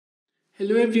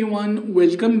Hello everyone,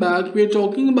 welcome back. We are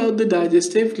talking about the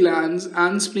digestive glands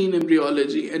and spleen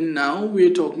embryology, and now we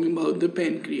are talking about the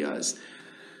pancreas.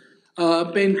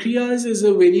 Pancreas is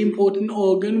a very important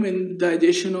organ when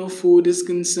digestion of food is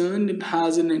concerned. It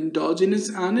has an endogenous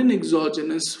and an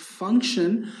exogenous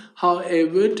function.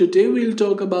 However, today we'll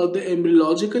talk about the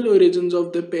embryological origins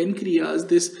of the pancreas.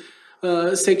 This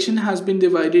section has been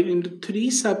divided into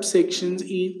three subsections,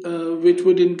 which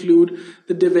would include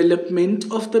the development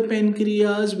of the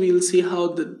pancreas. We'll see how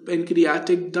the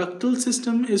pancreatic ductal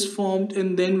system is formed,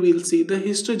 and then we'll see the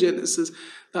histogenesis.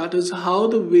 That is how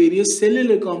the various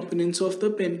cellular components of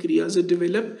the pancreas are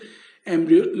developed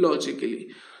embryologically.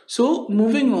 So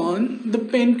moving on, the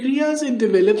pancreas, it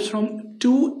develops from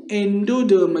two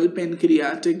endodermal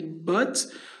pancreatic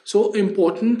buds. So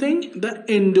important thing, the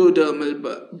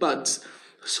endodermal buds.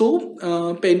 So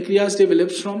pancreas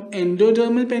develops from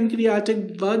endodermal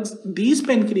pancreatic buds. These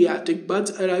pancreatic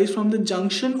buds arise from the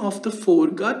junction of the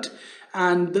foregut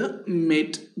and the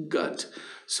midgut.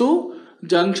 So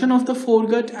junction of the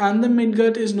foregut and the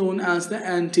midgut is known as the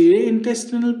anterior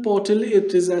intestinal portal.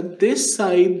 It is at this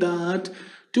side that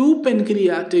two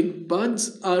pancreatic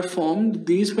buds are formed.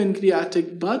 These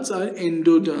pancreatic buds are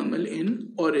endodermal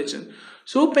in origin.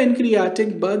 So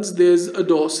pancreatic buds, there's a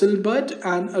dorsal bud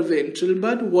and a ventral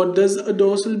bud. What does a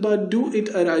dorsal bud do? It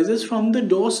arises from the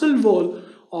dorsal wall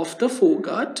of the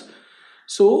foregut.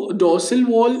 So dorsal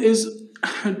wall is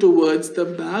towards the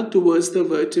back, towards the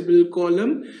vertebral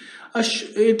column.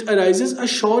 It arises a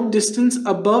short distance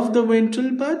above the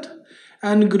ventral bud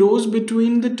and grows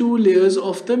between the two layers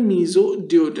of the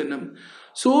mesoduodenum.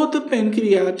 So the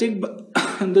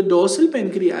the dorsal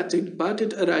pancreatic bud,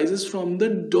 it arises from the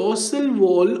dorsal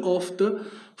wall of the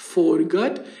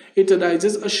foregut. It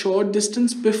arises a short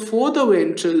distance before the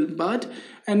ventral bud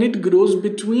and it grows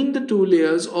between the two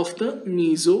layers of the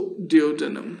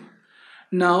mesoduodenum.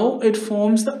 Now it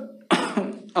forms the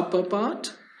upper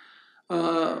part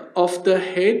of the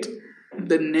head,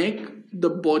 the neck, the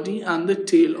body and the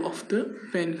tail of the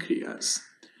pancreas.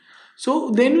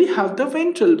 So then we have the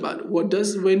ventral bud. What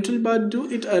does ventral bud do?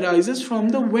 It arises from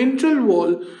the ventral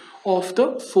wall of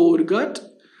the foregut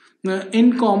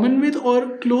in common with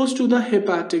or close to the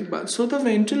hepatic bud. So the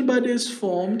ventral bud is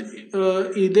formed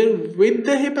either with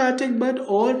the hepatic bud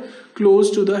or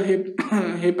close to the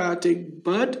hepatic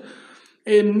bud,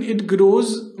 and it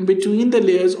grows between the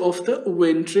layers of the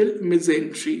ventral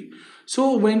mesentery.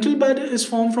 So ventral bud is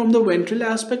formed from the ventral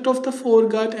aspect of the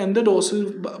foregut and the dorsal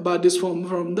bud is formed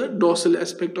from the dorsal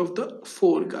aspect of the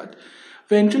foregut.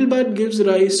 Ventral bud gives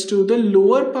rise to the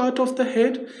lower part of the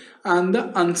head and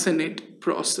the uncinate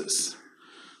process.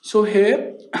 So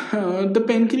here the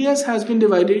pancreas has been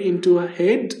divided into a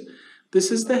head. This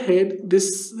is the head,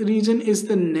 this region is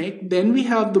the neck, then we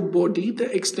have the body, the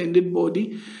extended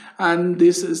body, and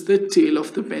this is the tail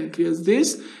of the pancreas.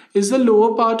 This is the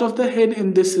lower part of the head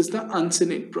and this is the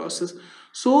uncinate process.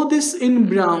 So this in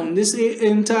brown, this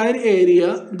entire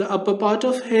area, the upper part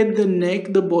of head, the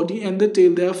neck, the body and the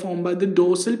tail, they are formed by the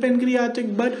dorsal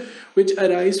pancreatic bud, which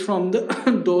arise from the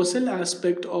dorsal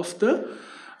aspect of the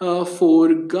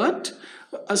foregut,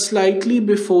 slightly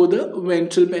before the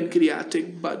ventral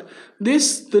pancreatic bud.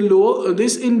 This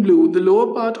in blue, the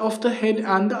lower part of the head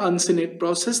and the uncinate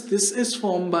process, this is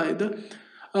formed by the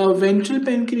ventral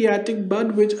pancreatic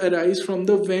bud, which arise from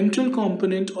the ventral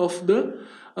component of the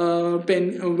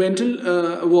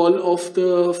ventral wall of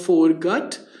the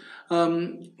foregut,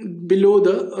 below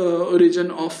the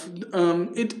origin of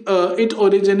it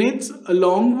originates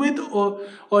along with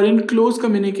or in close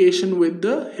communication with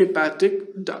the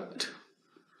hepatic duct.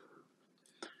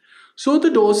 So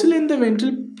the dorsal and the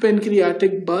ventral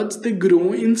pancreatic buds, they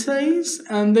grow in size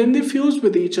and then they fuse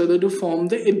with each other to form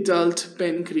the adult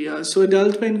pancreas. So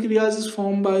adult pancreas is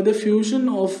formed by the fusion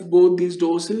of both these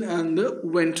dorsal and the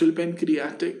ventral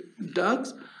pancreatic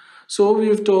ducts. So we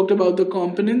have talked about the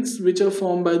components which are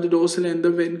formed by the dorsal and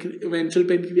the ventral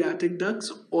pancreatic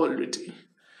ducts already.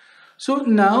 So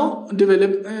now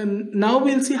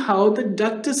we'll see how the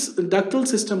ductal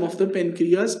system of the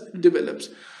pancreas develops.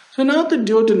 So now the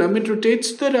duodenum, it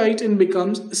rotates to the right and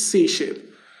becomes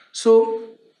C-shape.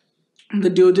 So the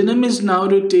duodenum is now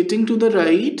rotating to the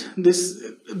right. This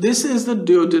is the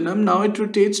duodenum. Now it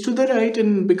rotates to the right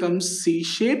and becomes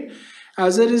C-shape.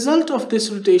 As a result of this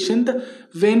rotation, the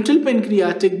ventral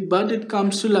pancreatic bud, it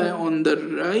comes to lie on the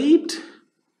right.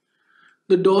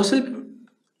 The dorsal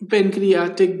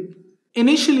pancreatic,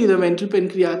 initially the ventral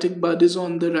pancreatic bud is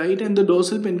on the right and the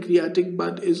dorsal pancreatic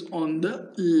bud is on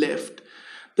the left.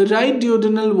 The right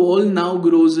duodenal wall now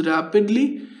grows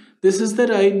rapidly. This is the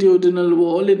right duodenal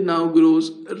wall. It now grows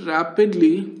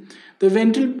rapidly. The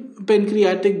ventral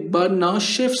pancreatic bud now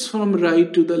shifts from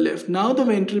right to the left. Now the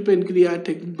ventral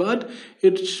pancreatic bud,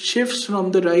 it shifts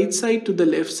from the right side to the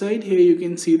left side. Here you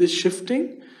can see the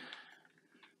shifting.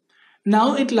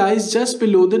 Now it lies just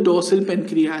below the dorsal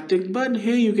pancreatic bud.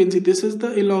 Here you can see this is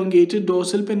the elongated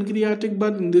dorsal pancreatic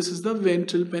bud and this is the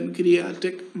ventral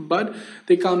pancreatic bud.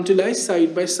 They come to lie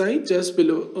side by side just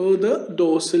below the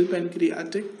dorsal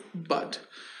pancreatic bud.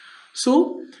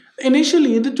 So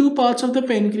initially the two parts of the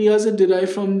pancreas are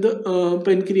derived from the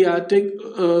pancreatic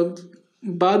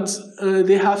buds.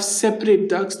 They have separate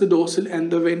ducts, the dorsal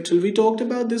and the ventral. We talked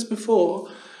about this before.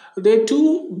 There are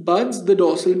two buds, the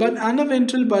dorsal bud and a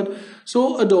ventral bud.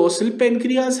 So a dorsal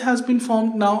pancreas has been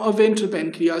formed, now a ventral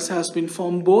pancreas has been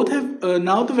formed. Both have,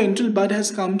 now the ventral bud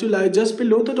has come to lie just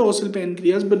below the dorsal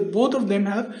pancreas, but both of them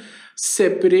have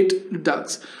separate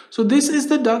ducts. So this is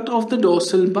the duct of the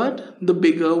dorsal bud, the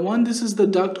bigger one. This is the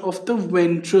duct of the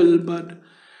ventral bud.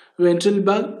 Ventral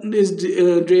bud is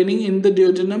draining in the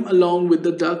duodenum along with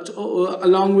the duct,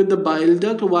 along with the bile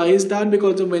duct. Why is that?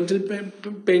 Because the ventral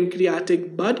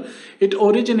pancreatic bud, it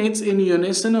originates in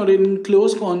unison or in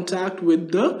close contact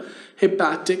with the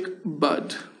hepatic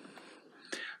bud.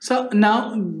 So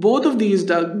now both of these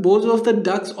ducts, both of the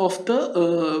ducts of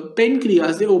the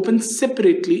pancreas, they open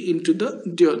separately into the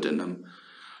duodenum.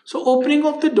 So opening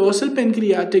of the dorsal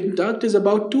pancreatic duct is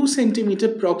about 2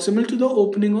 cm proximal to the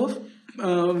opening of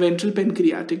ventral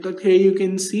pancreatic duct. Here you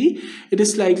can see it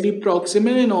is slightly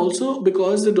proximal, and also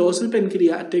because the dorsal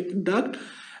pancreatic duct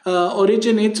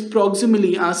originates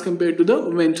proximally as compared to the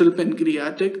ventral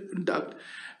pancreatic duct.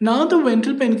 Now the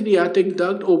ventral pancreatic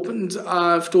duct opens,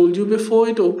 I've told you before,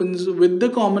 it opens with the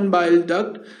common bile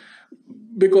duct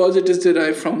because it is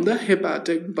derived from the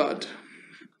hepatic bud.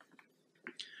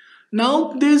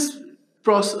 Now there's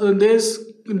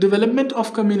development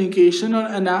of communication or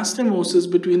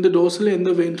anastomosis between the dorsal and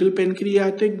the ventral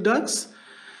pancreatic ducts.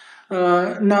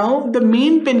 Now the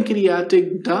main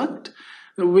pancreatic duct,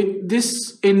 with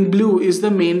this in blue, is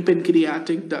the main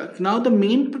pancreatic duct. Now the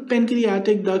main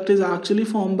pancreatic duct is actually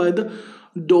formed by the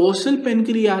dorsal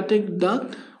pancreatic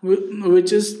duct,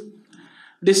 which is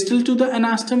distal to the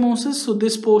anastomosis. So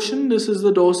this portion, this is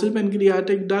the dorsal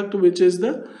pancreatic duct, which is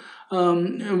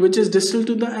distal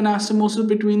to the anastomosis,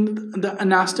 between the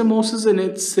anastomosis in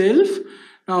itself.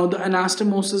 Now the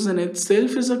anastomosis in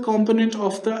itself is a component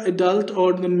of the adult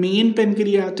or the main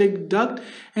pancreatic duct,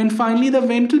 and finally the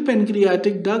ventral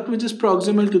pancreatic duct, which is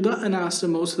proximal to the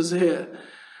anastomosis here.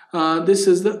 This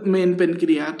is the main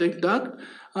pancreatic duct,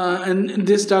 and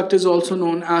this duct is also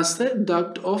known as the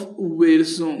duct of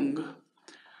Wirsung.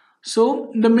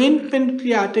 So the main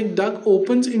pancreatic duct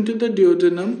opens into the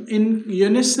duodenum in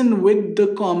unison with the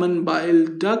common bile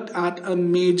duct at a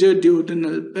major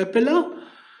duodenal papilla.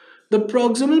 The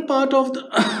proximal part of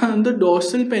the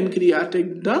dorsal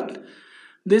pancreatic duct,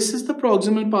 this is the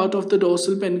proximal part of the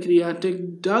dorsal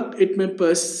pancreatic duct. It may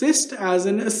persist as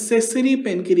an accessory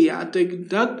pancreatic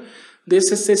duct.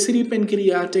 This accessory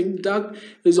pancreatic duct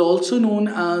is also known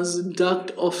as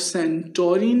duct of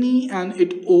Santorini, and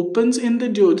it opens in the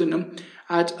duodenum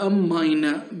at a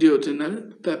minor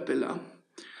duodenal papilla.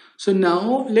 So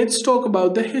now let's talk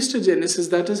about the histogenesis,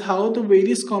 that is how the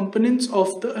various components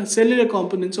of the cellular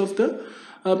components of the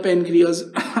pancreas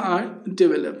are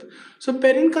developed. So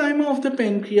parenchyma of the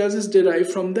pancreas is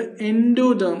derived from the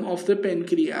endoderm of the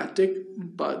pancreatic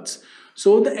buds.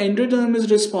 So the endoderm is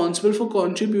responsible for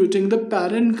contributing the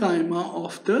parenchyma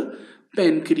of the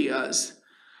pancreas.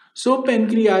 So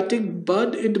pancreatic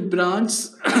bud, it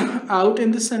branches out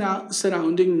in the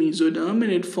surrounding mesoderm,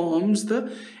 and it forms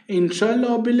the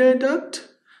intralobular duct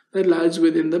that lies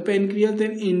within the pancreas,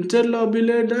 then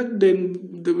interlobular duct,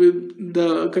 then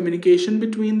the communication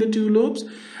between the two lobes,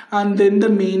 and then the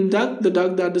main duct, the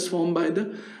duct that is formed by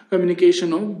the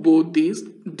communication of both these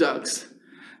ducts.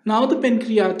 Now the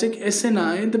pancreatic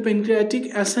acini,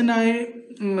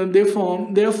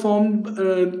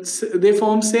 they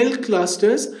form cell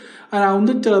clusters around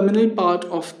the terminal part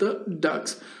of the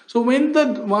ducts. So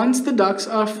once the ducts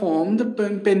are formed, the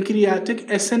pancreatic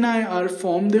acini are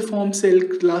formed. They form cell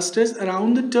clusters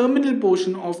around the terminal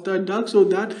portion of the duct so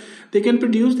that they can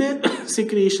produce their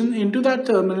secretion into that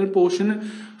terminal portion.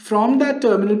 From that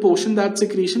terminal portion, that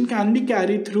secretion can be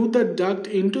carried through the duct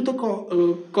into the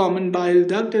common bile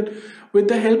duct, and with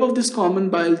the help of this common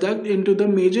bile duct into the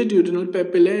major duodenal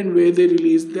papilla, and where they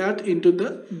release that into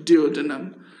the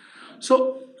duodenum.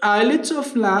 So islets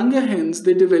of Langerhans,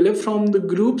 they develop from the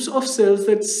groups of cells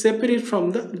that separate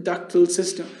from the ductal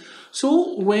system.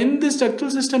 So when this ductal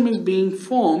system is being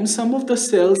formed, some of the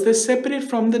cells, they separate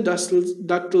from the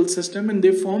ductal system and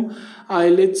they form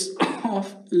islets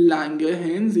of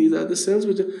Langerhans. These are the cells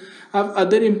which are, have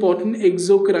other important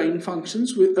endocrine function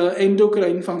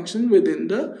within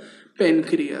the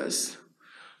pancreas.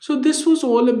 So this was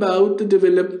all about the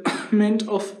development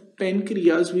of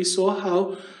pancreas. We saw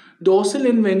how dorsal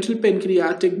and ventral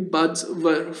pancreatic buds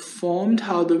were formed,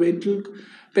 how the ventral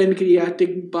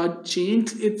pancreatic bud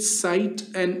changed its site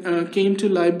and came to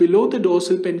lie below the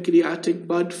dorsal pancreatic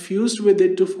bud, fused with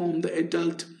it to form the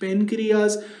adult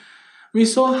pancreas. We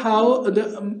saw how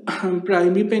the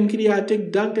primary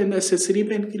pancreatic duct and accessory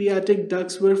pancreatic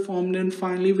ducts were formed, and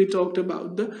finally we talked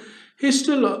about the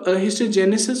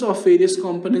histogenesis of various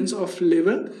components of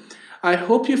liver. I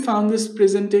hope you found this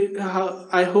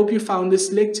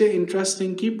lecture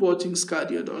interesting. Keep watching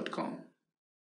sqadia.com.